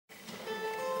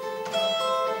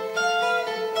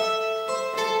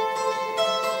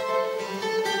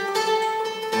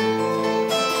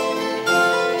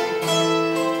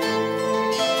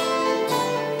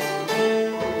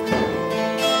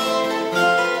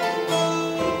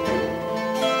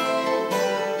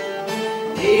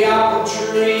The apple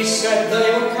trees said they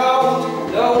were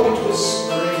cold, though it was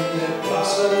spring. The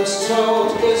blossoms told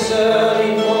it was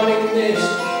early morning mist.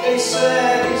 They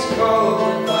said it's cold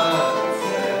and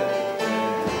unfair.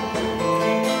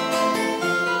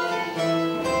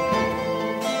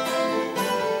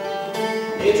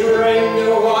 It rained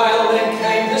a while, then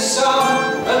came the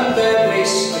sun, and then they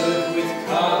stood with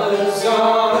colours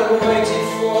on and waited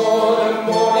for the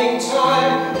morning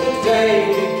time. The day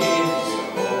begins,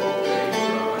 the whole day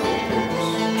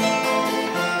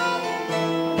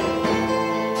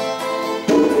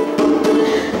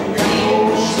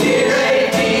runs. Dear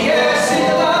ADS, it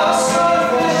loves so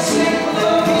much, it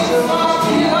looks so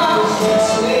fabulous.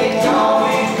 Sleep down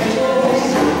with me,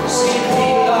 sleepy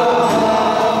love.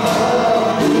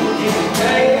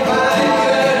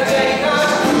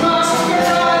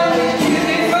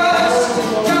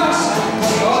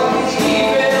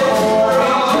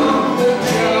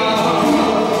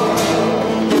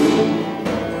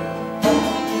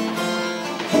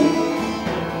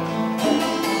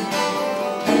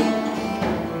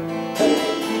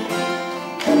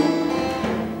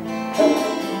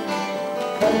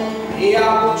 The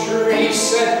apple trees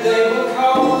said they were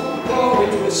cold, though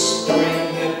it was spring.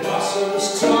 The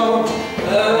blossoms told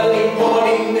early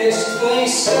morning mist. They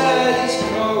said it's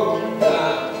cold and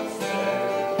unfair.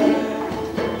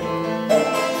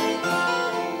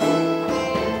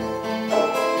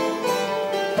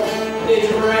 It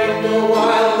rained a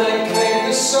while, then came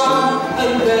the sun,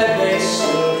 and then they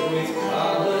stood with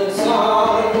colours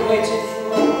on and waited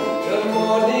for the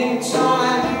morning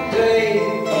time. Day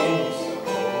begins.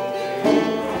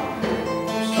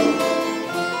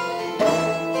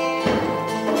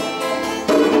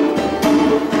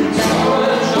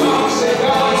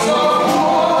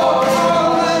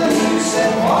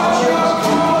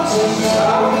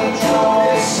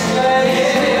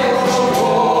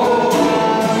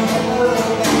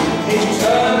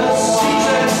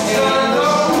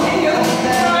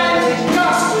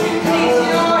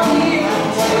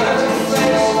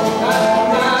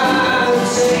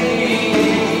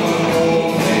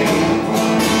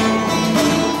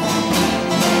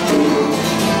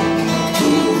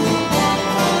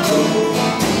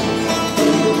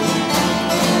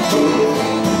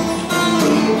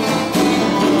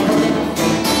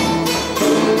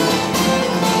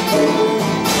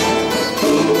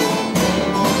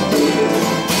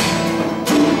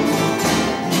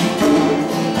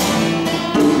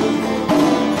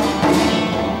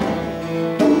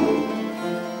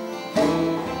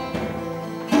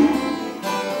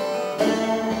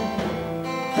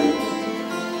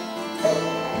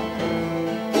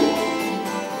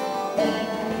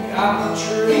 Apple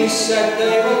trees said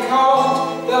they were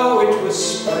cold, though it was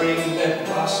spring. Their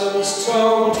blossoms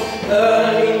told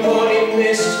early morning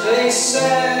mist. They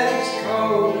said it's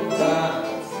cold and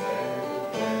unfair.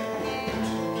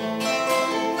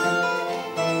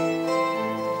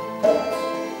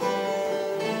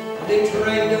 And it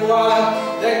rained a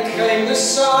while, then came the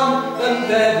sun, and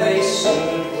there they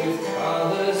stood.